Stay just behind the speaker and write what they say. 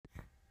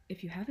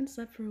If you haven't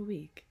slept for a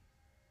week,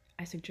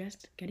 I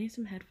suggest getting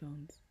some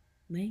headphones,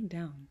 laying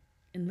down,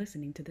 and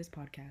listening to this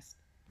podcast.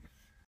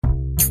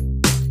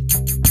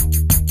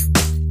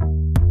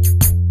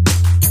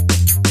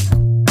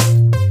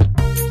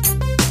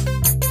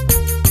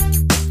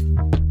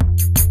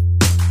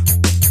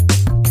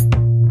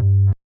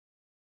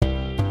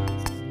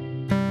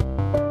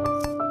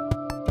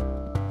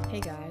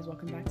 Hey guys,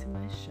 welcome back to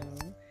my show.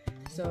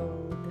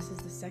 So this is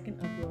the second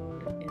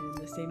upload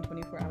in the same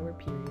 24-hour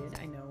period.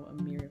 I know, a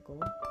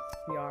miracle.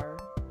 We are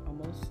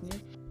almost near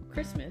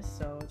Christmas,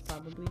 so it's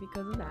probably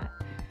because of that.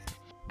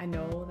 I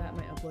know that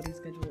my uploading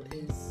schedule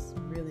is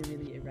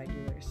really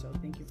irregular, so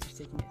thank you for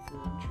sticking it through.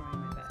 I'm trying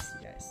my best,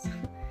 you guys.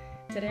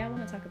 Today I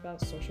want to talk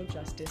about social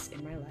justice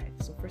in my life.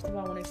 So first of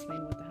all, I want to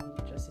explain what the hell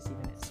justice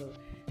even is. So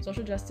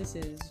social justice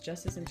is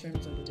justice in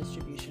terms of the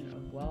distribution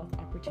of wealth,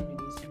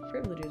 opportunities, and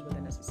privileges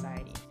within a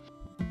society.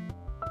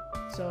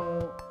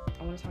 So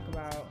I want to talk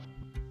about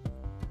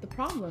the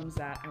problems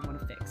that I want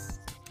to fix.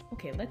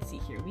 Okay, let's see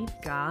here. We've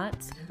got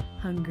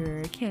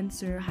hunger,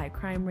 cancer, high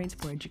crime rates,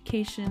 poor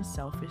education,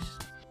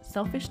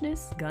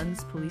 selfishness,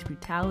 guns, police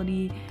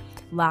brutality,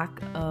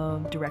 lack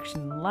of direction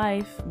in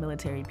life,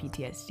 military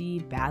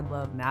PTSD, bad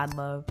love, mad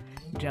love,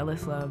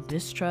 jealous love,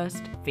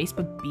 distrust,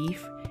 Facebook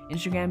beef,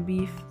 Instagram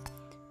beef,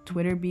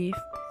 Twitter beef,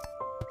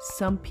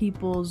 some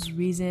people's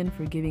reason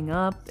for giving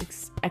up,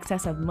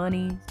 excess of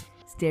money,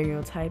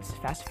 stereotypes,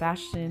 fast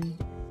fashion,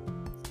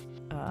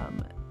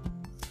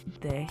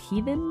 the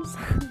heathens,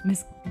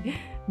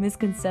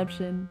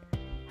 misconception,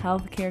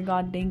 healthcare,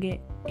 god dang it,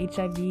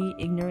 HIV,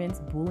 ignorance,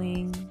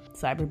 bullying,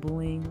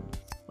 cyberbullying,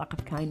 lack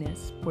of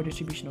kindness, poor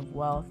distribution of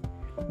wealth,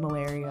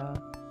 malaria,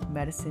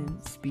 medicine,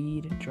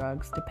 speed,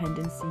 drugs,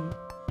 dependency,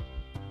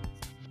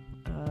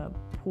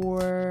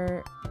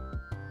 poor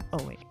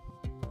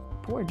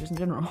just in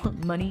general,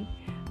 money,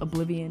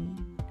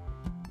 oblivion,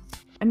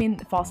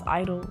 false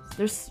idols.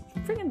 There's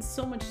freaking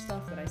so much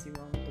stuff that I see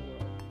wrong with the world.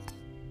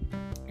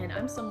 And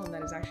I'm someone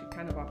that is actually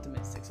kind of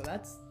optimistic, so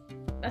that's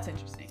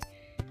interesting.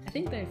 I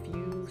think that if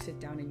you sit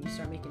down and you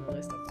start making a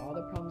list of all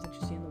the problems that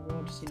you see in the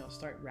world, just,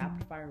 start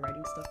rapid fire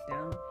writing stuff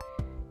down,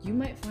 you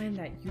might find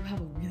that you have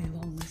a really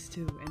long list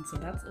too, and so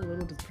that's a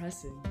little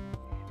depressing.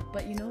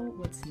 But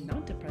what's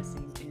not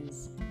depressing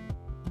is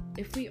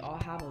if we all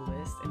have a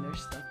list and there's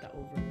stuff that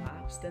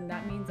overlaps, then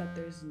that means that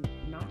there's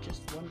not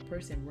just one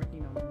person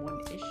working on one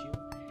issue.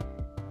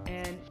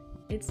 And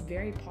it's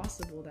very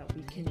possible that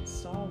we can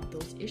solve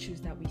those issues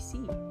that we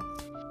see.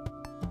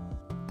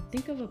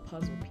 Think of a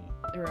puzzle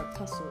piece, or a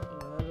puzzle.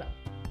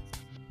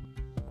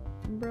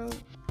 Bro,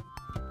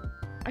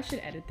 I should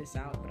edit this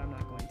out, but I'm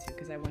not going to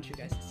because I want you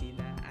guys to see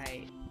that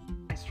I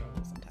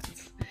struggle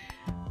sometimes.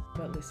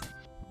 But listen,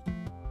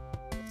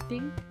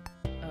 think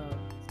of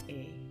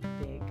a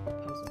big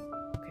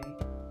puzzle, okay?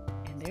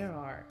 And there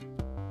are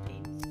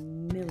a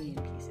million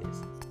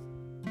pieces,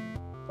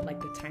 like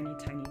the tiny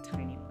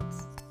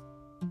ones.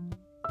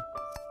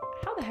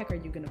 How the heck are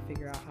you gonna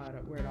figure out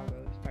where it all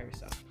goes by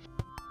yourself?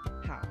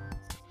 How?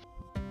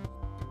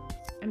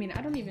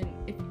 I don't even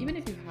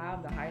if you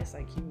have the highest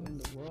IQ in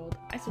the world,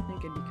 I still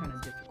think it'd be kind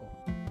of difficult.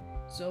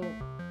 So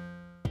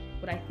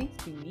what I think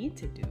we need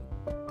to do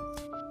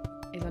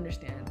is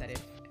understand that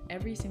if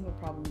every single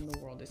problem in the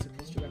world is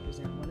supposed to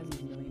represent one of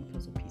these million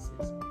puzzle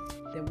pieces,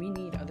 then we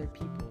need other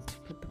people to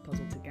put the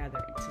puzzle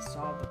together to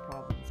solve the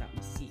problems that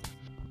we see.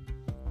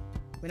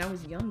 When I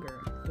was younger,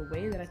 the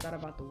way that I thought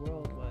about the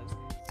world was,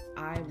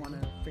 I want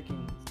to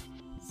freaking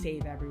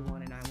save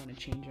everyone and I want to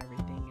change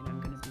everything and I'm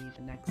going to be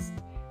the next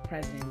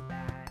president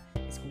that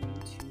is going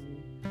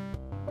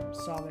to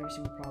solve every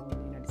single problem in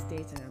the United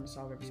States and I'm going to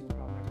solve every single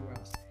problem everywhere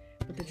else.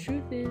 But the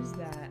truth is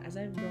that as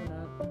I've grown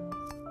up,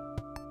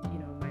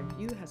 my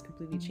view has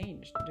completely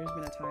changed. There's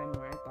been a time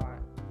where I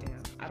thought,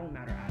 damn, I don't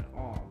matter at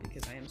all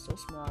because I am so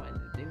small in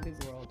the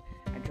big world.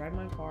 I drive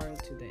my car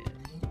to the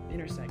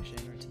intersection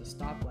or to the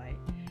stoplight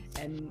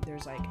and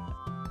there's like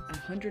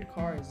 100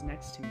 cars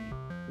next to me,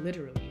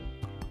 literally,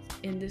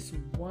 in this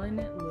one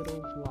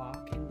little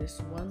block, in this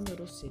one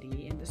little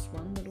city, in this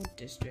one little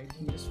district,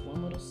 in this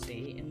one little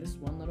state, in this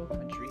one little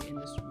country, in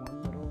this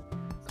one little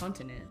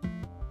continent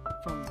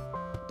from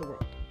the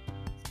world,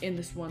 in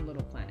this one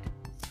little planet,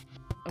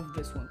 of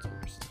this one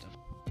solar system,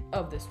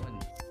 of this one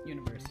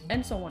universe,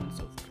 and so on and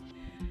so forth.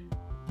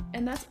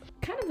 And that's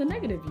kind of the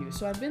negative view.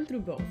 So I've been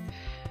through both.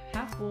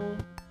 Half full,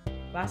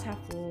 glass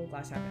half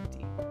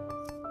empty.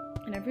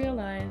 And I've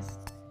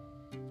realized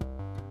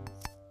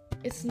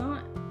it's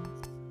not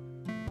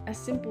as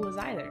simple as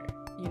either,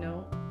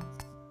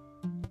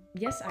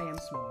 Yes, I am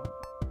small,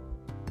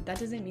 but that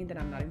doesn't mean that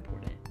I'm not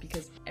important,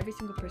 because every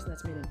single person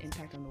that's made an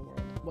impact on the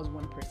world was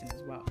one person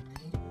as well.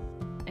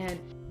 And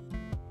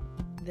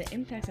the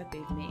impacts that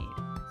they've made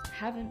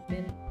haven't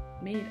been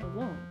made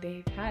alone.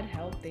 They've had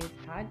help, they've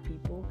had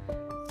people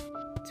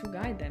to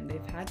guide them,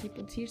 they've had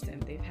people teach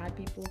them, they've had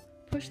people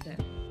push them.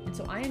 And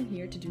so I am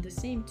here to do the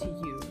same to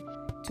you,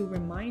 to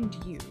remind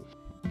you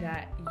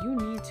that you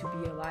need to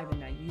be alive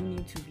and that you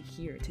need to be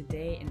here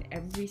today and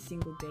every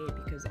single day,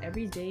 because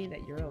every day that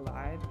you're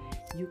alive,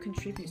 you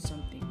contribute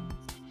something.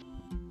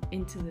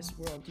 into this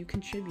world. You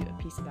contribute a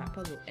piece of that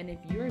puzzle. And if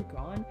you're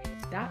gone,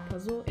 that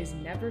puzzle is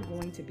never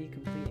going to be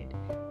completed.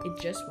 It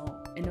just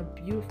won't. And a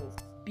beautiful,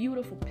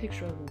 beautiful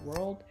picture of the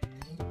world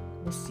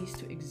will cease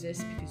to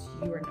exist because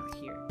you are not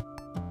here.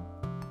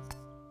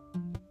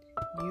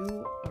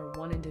 You are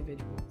one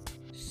individual.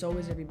 So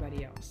is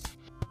everybody else.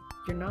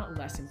 You're not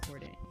less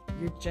important.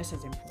 You're just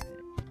as important.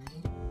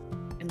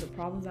 And the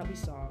problems that we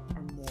solve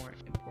are more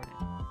important.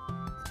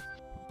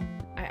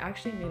 I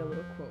actually made a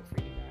little quote for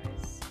you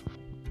guys.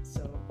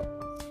 So,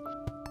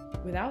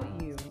 without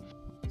you,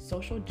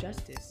 social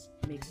justice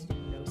makes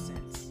no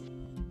sense.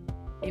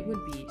 It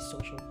would be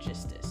social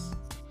justice.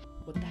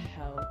 What the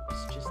hell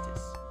is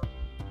justice?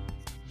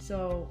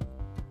 So,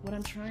 what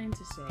I'm trying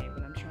to say,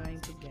 what I'm trying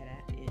to get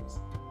at is,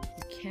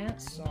 you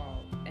can't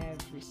solve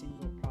every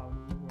single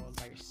problem in the world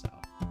by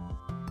yourself,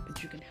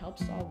 but you can help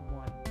solve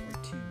one or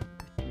two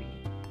or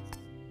three.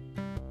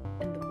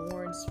 And the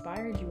more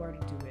inspired you are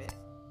to do it,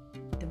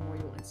 the more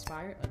you'll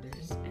inspire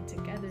others, and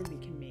together we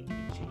can make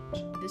a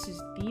change. This is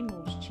the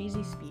most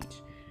cheesy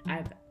speech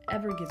I've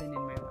ever given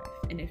in my life.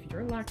 And if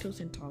you're lactose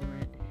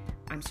intolerant,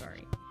 I'm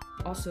sorry.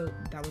 Also,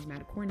 that was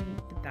mad corny,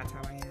 but that's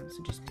how I am,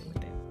 so just deal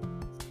with it.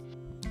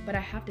 But I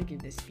have to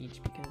give this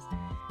speech because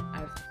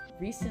I've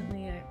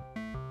recently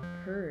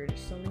heard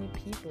so many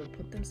people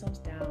put themselves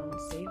down,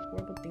 say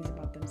horrible things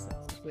about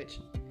themselves, which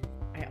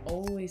I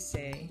always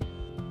say,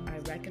 I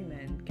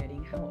recommend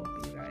getting help,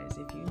 you guys,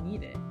 if you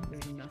need it.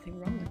 There's nothing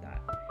wrong with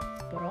that.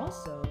 But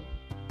also,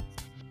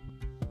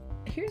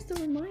 here's the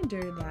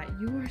reminder that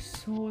you are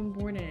so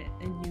important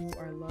and you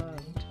are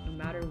loved. No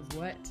matter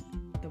what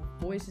the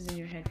voices in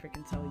your head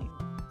freaking tell you,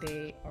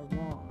 they are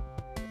wrong.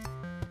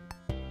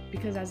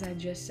 Because as I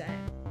just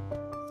said,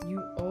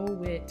 you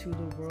owe it to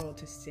the world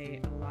to stay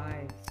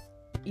alive.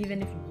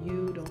 Even if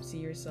you don't see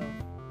yourself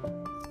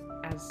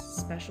as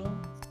special,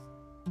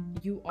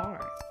 you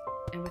are.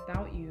 And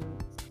without you,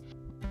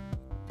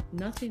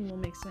 nothing will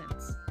make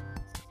sense.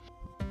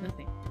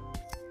 Nothing.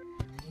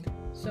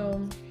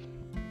 So,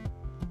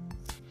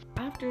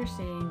 after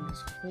saying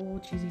this whole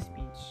cheesy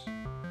speech,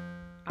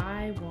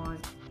 I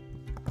want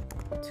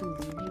to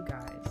leave you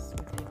guys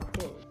with a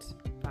quote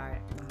by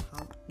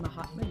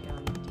Mahatma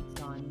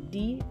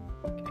Gandhi.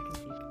 I can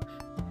speak.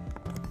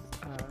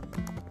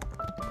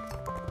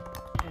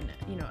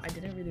 And I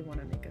didn't really want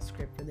to make a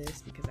script for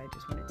this because I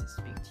just wanted to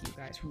speak to you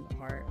guys from the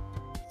heart.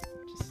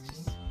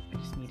 I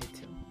just needed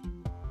to.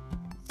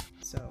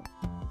 So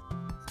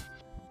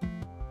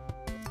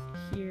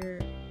here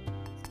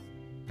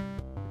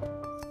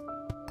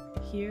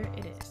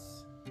it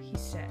is. He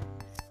said,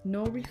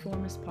 "No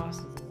reform is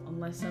possible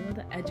unless some of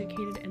the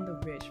educated and the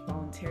rich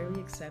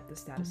voluntarily accept the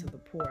status of the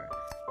poor,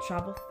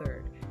 travel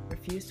third,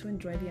 refuse to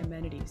enjoy the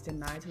amenities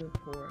denied to the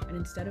poor, and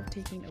instead of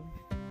taking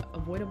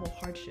avoidable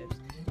hardships,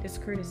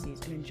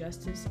 discourtesies, and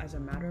injustice as a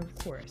matter of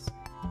course,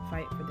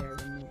 fight for their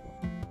removal."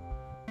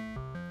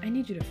 I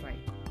need you to fight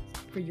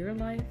for your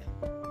life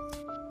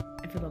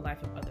and for the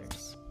life of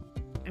others.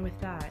 And with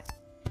that,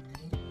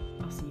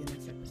 I'll see you next time.